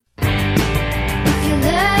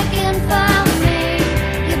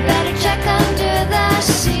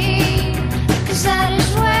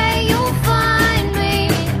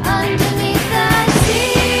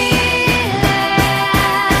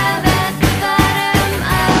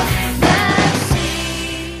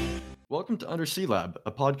to Under Sealab,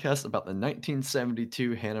 a podcast about the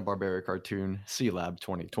 1972 Hanna-Barbera cartoon Sealab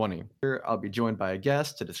 2020. Here, I'll be joined by a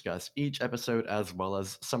guest to discuss each episode as well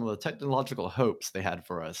as some of the technological hopes they had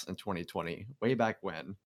for us in 2020, way back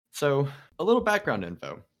when. So, a little background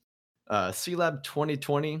info. Sealab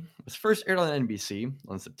 2020 was first aired on NBC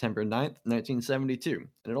on September 9th, 1972,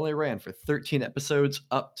 and it only ran for 13 episodes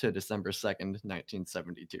up to December 2nd,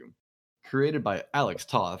 1972. Created by Alex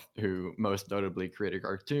Toth, who most notably created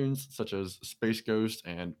cartoons such as Space Ghost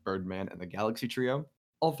and Birdman and the Galaxy Trio.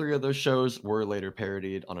 All three of those shows were later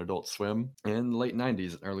parodied on Adult Swim in the late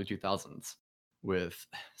 90s and early 2000s, with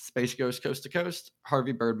Space Ghost Coast to Coast,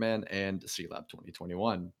 Harvey Birdman, and Sealab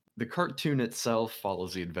 2021. The cartoon itself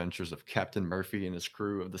follows the adventures of Captain Murphy and his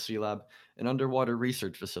crew of the Sealab, an underwater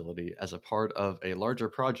research facility, as a part of a larger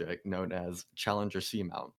project known as Challenger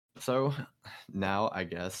Seamount. So now I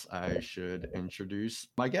guess I should introduce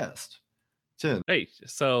my guest, Tim. Hey,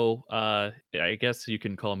 I guess you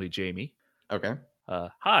can call me Jamie. Okay.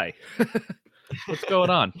 Hi. What's going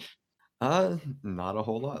on? Not a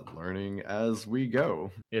whole lot. Learning as we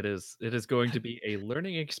go. It is going to be a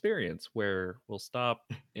learning experience where we'll stop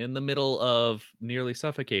in the middle of nearly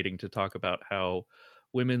suffocating to talk about how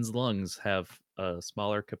women's lungs have a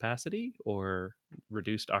smaller capacity or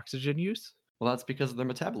reduced oxygen use. Well, that's because of their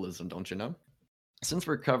metabolism, don't you know? Since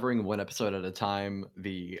we're covering one episode at a time,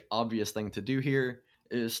 the obvious thing to do here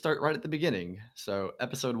is start right at the beginning. So,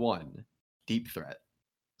 episode 1, Deep Threat.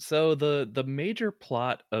 So the major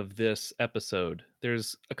plot of this episode,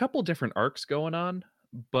 there's a couple different arcs going on,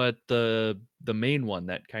 but the main one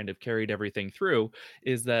that kind of carried everything through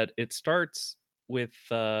is that it starts with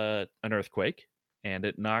an earthquake and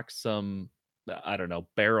it knocks some I don't know,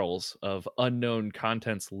 barrels of unknown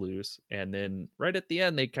contents loose, and then right at the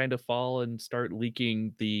end they kind of fall and start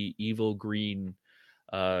leaking the evil green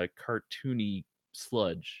cartoony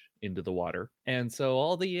sludge into the water. And so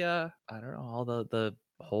all the I don't know, all the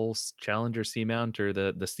whole Challenger Seamount or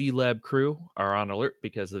the Sea Lab crew are on alert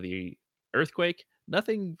because of the earthquake.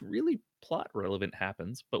 Nothing really plot relevant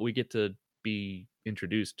happens, but we get to be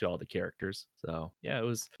introduced to all the characters. So yeah, it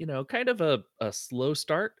was, kind of a slow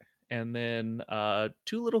start. And then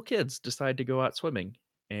two little kids decide to go out swimming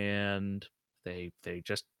and they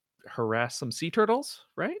just harass some sea turtles,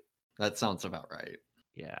 right? That sounds about right.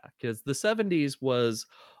 Yeah, because the 70s was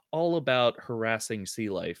all about harassing sea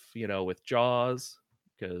life, with Jaws,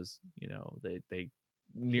 because, they He didn't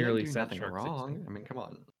nearly do sent nothing sharks wrong. extinct. I mean, come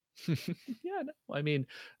on. Yeah, no, I mean,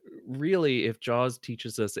 really, if Jaws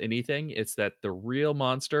teaches us anything, it's that the real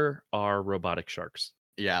monster are robotic sharks.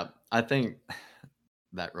 Yeah, I think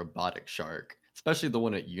that robotic shark, especially the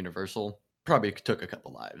one at Universal, probably took a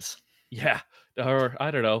couple lives. Yeah, or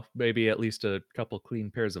I don't know, maybe at least a couple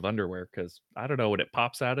clean pairs of underwear, because I don't know, when it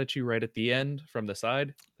pops out at you right at the end from the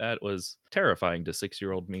side, that was terrifying to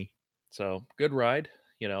 6-year-old me. So good ride,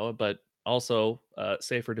 but also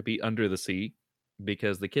safer to be under the sea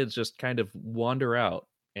because the kids just kind of wander out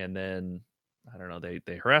and then I don't know,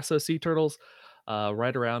 they harass those sea turtles,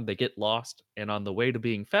 right around, they get lost, and on the way to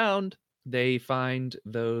being found, they find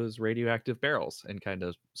those radioactive barrels and kind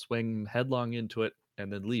of swing headlong into it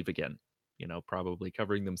and then leave again, probably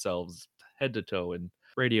covering themselves head to toe in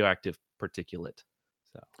radioactive particulate.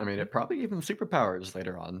 So I mean, yeah, it probably gave them superpowers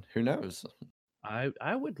later on. Who knows?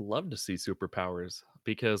 I would love to see superpowers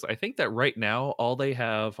because I think that right now all they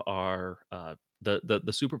have are the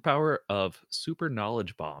superpower of super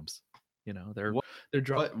knowledge bombs. They're What they're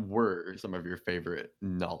drop. what were some of your favorite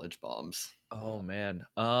knowledge bombs? Oh man.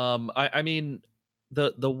 I mean,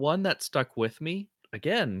 the one that stuck with me,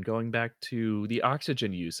 again, going back to the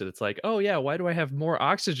oxygen use, and it's like, oh yeah, why do I have more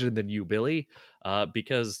oxygen than you, Billy?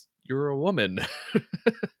 Because you're a woman.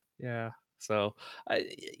 Yeah. So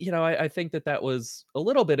I think that was a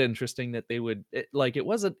little bit interesting that they would it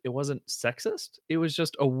wasn't sexist. It was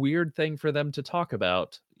just a weird thing for them to talk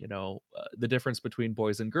about. The difference between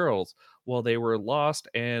boys and girls while they were lost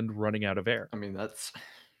and running out of air. I mean, that's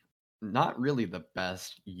not really the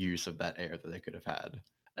best use of that air that they could have had.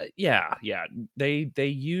 Yeah. They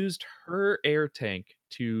used her air tank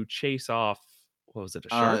to chase off, what was it, a It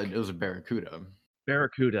shark? was a barracuda.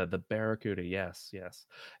 Barracuda, the barracuda, yes.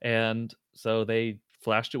 And so they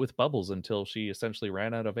flashed it with bubbles until she essentially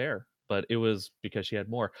ran out of air. But it was because she had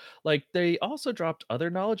more. Like they also dropped other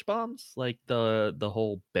knowledge bombs, like the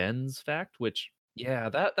whole Benz fact, which yeah,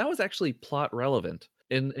 that was actually plot relevant.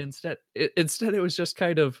 Instead it was just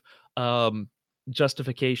kind of um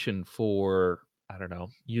justification for I don't know,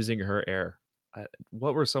 using her air.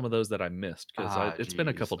 What were some of those that I missed? Because it's been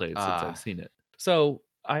a Jeez. couple days since I've seen it. So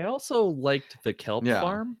I also liked the kelp Yeah.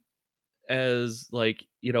 farm, as like,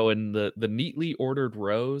 in the neatly ordered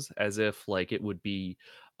rows as if like it would be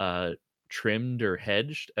uh trimmed or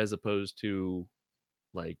hedged as opposed to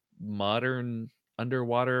like modern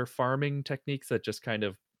underwater farming techniques that just kind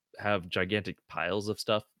of have gigantic piles of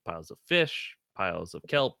stuff, piles of fish, piles of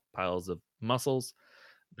kelp, piles of mussels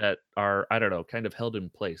that are, I don't know, kind of held in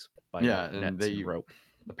place by Yeah, and nets and they rope.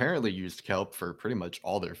 apparently used kelp for pretty much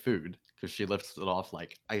all their food because she lifts it off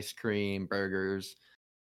like ice cream, burgers,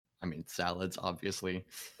 I mean, salads, obviously.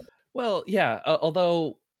 Well, yeah,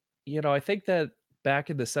 although, I think that back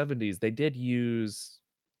in the 70s, they did use,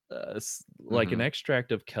 like, an Mhm.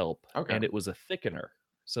 extract of kelp, Okay. and it was a thickener.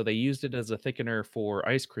 So they used it as a thickener for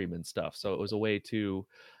ice cream and stuff, so it was a way to,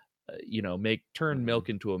 make turn Mhm. milk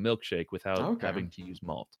into a milkshake without Okay. having to use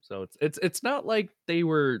malt. So it's not like they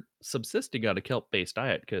were subsisting on a kelp-based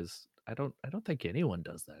diet because I don't think anyone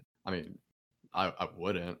does that. I mean, I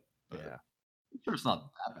wouldn't, but Yeah. I'm sure it's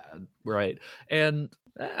not that bad. Right. And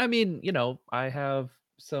I mean, I have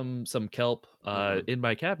some kelp Mhm. in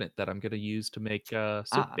my cabinet that I'm gonna use to make soup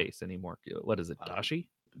Ah, base anymore. What is it, uh, dashi?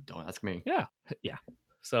 don't ask me. Yeah. Yeah.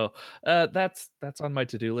 So that's on my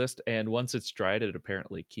to-do list. And once it's dried, it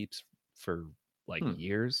apparently keeps for like Hmm.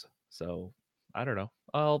 years. So I don't know.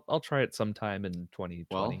 I'll try it sometime in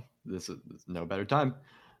 2020. Well, this is no better time.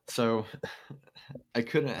 So, I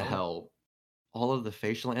couldn't Oh, help all of the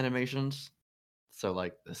facial animations. So,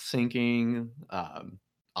 like, the syncing,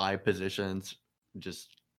 eye positions,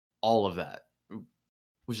 just all of that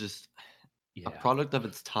was just a yeah. product of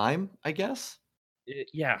its time, I guess?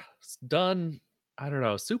 Yeah. It's done, I don't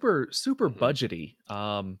know, super Mhm. budgety.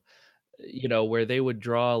 Where they would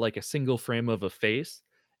draw like a single frame of a face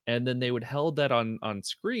and then they would held that on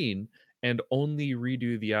screen and only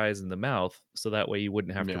redo the eyes and the mouth so that way you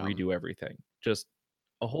wouldn't have to Yeah. redo everything. Just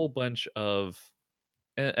a whole bunch of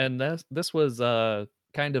and this was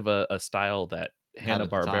kind of a style that Had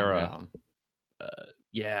at the time, Hanna-Barbera, yeah.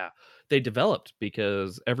 yeah, they developed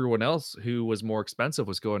because everyone else who was more expensive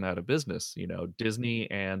was going out of business. Disney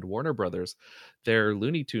and Warner Brothers, their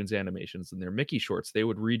Looney Tunes animations and their Mickey shorts, they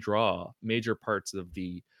would redraw major parts of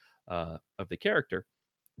the character.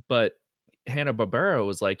 But Hanna-Barbera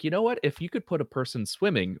was like, you know what? If you could put a person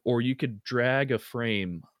swimming or you could drag a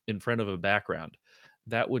frame in front of a background,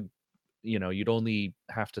 that would, you'd only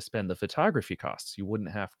have to spend the photography costs. You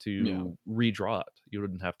wouldn't have Yeah. to redraw it. You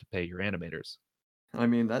wouldn't have to pay your animators. I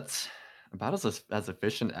mean, that's about as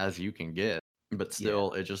efficient as you can get, but Yeah.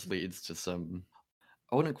 still, it just leads to some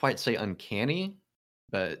I wouldn't quite say uncanny,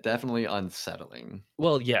 but definitely unsettling.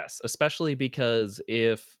 Well, yes, especially because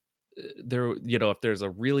if if there's a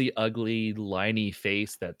really ugly, liney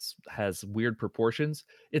face that's has weird proportions,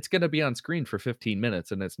 it's going to be on screen for 15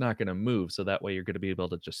 minutes and it's not going to move. So that way you're going to be able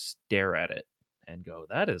to just stare at it and go,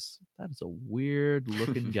 that is a weird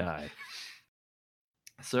looking guy.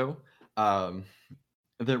 So, um,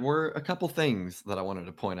 there were a couple things that I wanted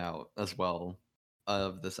to point out as well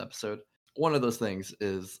of this episode. One of those things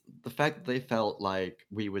is the fact that they felt like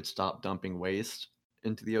we would stop dumping waste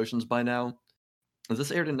into the oceans by now.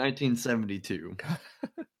 This aired in 1972.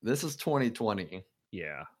 This is 2020.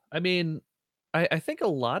 Yeah. I mean, I think a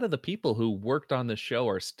lot of the people who worked on the show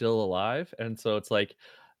are still alive. And so it's like,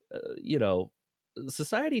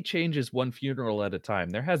 society changes one funeral at a time.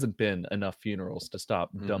 There hasn't been enough funerals to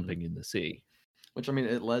stop Mhm. dumping in the sea. Which, I mean,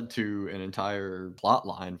 it led to an entire plot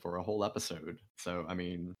line for a whole episode. So, I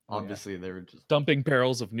mean, Oh, yeah. obviously they were just Dumping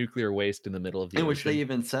barrels of nuclear waste in the middle of the in which they ocean.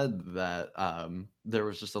 even said that, there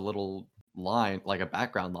was just a little line, like a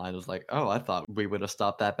background line, it was like, "Oh, I thought we would have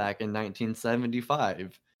stopped that back in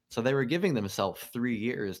 1975." So they were giving themselves 3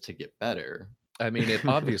 years to get better. I mean, it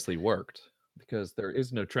obviously worked because there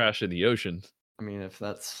is no trash in the ocean. I mean, if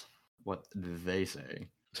that's what they say.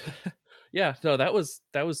 Yeah, no, that was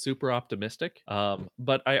super optimistic.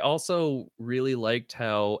 But I also really liked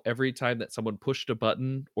how every time that someone pushed a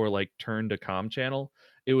button or like turned a comm channel,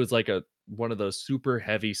 it was like a one of those super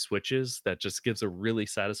heavy switches that just gives a really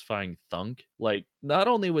satisfying thunk. Like not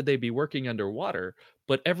only would they be working underwater,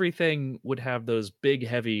 but everything would have those big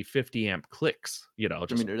heavy 50 amp clicks, I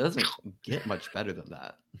just mean, it doesn't get much better than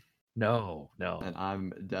that, no, no. and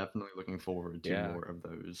I'm definitely looking forward to Yeah. more of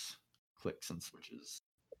those clicks and switches.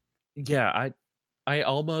 Yeah, I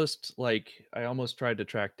almost tried to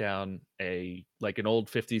track down an old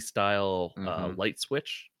 50s style Mhm. light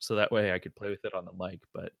switch so that way I could play with it on the mic,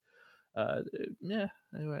 but yeah,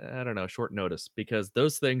 I don't know, short notice because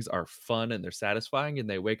those things are fun and they're satisfying and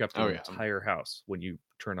they wake up Oh, the yeah. entire house when you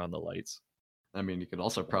turn on the lights. I mean, you could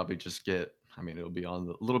also probably just get I mean, it'll be on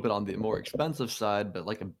the a little bit on the more expensive side, but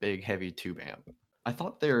like a big heavy tube amp. I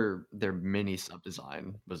thought their mini sub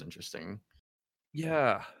design was interesting.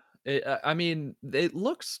 Yeah. I mean, it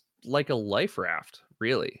looks like a life raft,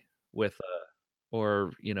 really, with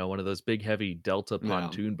or one of those big heavy Delta Yeah.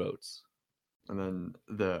 pontoon boats. And then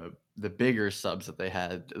the bigger subs that they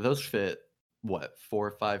had, those fit what, 4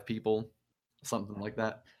 or 5 people? Something like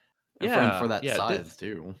that. And for Yeah, that yeah. size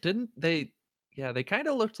too. Didn't they? Yeah, they kind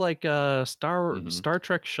of looked like Mhm. Star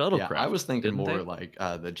Trek Yeah, I shuttlecraft, was thinking didn't more they? like,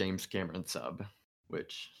 the James Cameron sub,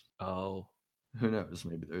 which Oh, who knows,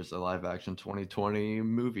 maybe there's a live action 2020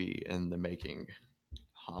 movie in the making.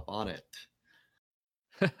 Hop on it.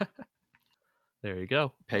 there you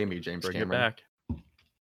go. Pay me, James Bring it Cameron. back. I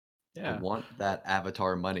Yeah. want that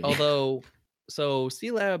Avatar money. Although, so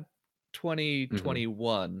Sealab Mhm.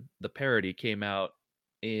 2021, the parody came out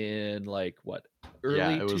in like what, Yeah,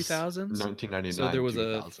 early it was 2000s? So there 1999, was a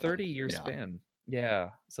 2000. 30-year Yeah. span. Yeah.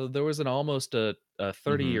 So there was an almost a Mhm.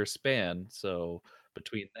 30-year span. So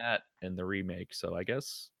between that and the remake. So I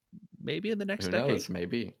guess maybe in the next Who decade. knows?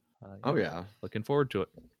 Maybe. Yeah. Oh, yeah. Looking forward to it.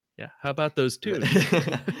 Yeah. How about those tunes?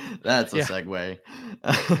 That's a Yeah.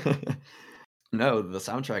 segue. No, the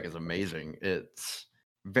soundtrack is amazing. It's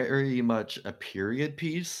very much a period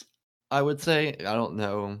piece, I would say. I don't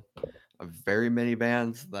know of very many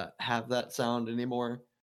bands that have that sound anymore.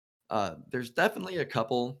 There's definitely a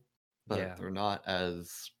couple, but Yeah. they're not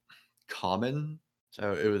as common.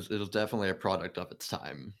 So it was definitely a product of its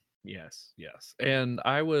time. Yes, yes. And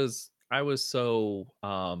I was so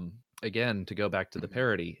again, to go back to the Mhm.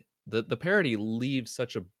 parody, the parody leaves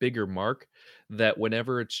such a bigger mark that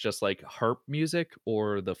whenever it's just like harp music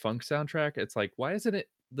or the funk soundtrack, it's like, why isn't it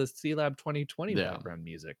the C Lab 2020 Yeah. background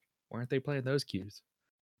music? Why aren't they playing those cues?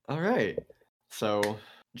 All right. So,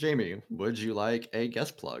 Jamie, would you like a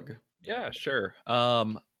guest plug? Yeah, sure.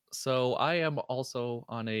 So I am also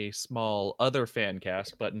on a small other fan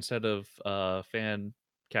cast, but instead of fan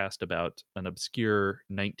cast about an obscure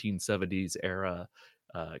 1970s era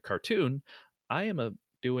cartoon, I am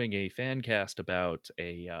doing a fan cast about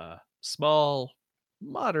a small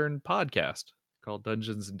modern podcast called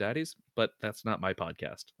Dungeons and Daddies, but that's not my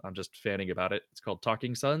podcast. I'm just fanning about it. It's called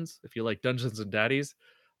Talking Sons. If you like Dungeons and Daddies,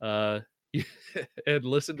 uh, and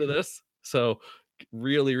listen to this. So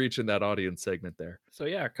really reaching that audience segment there. So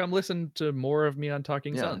yeah, come listen to more of me on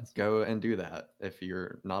Talking Yeah, Sons. go and do that if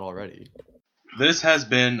you're not already. This has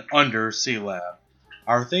been Under Sealab.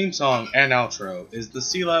 Our theme song and outro is the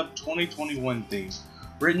Sealab 2021 theme,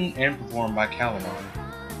 written and performed by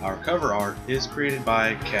Calamon. Our cover art is created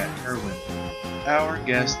by Kat Kerwin. Our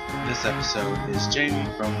guest this episode is Jamie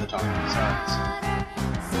from the Talking Sons.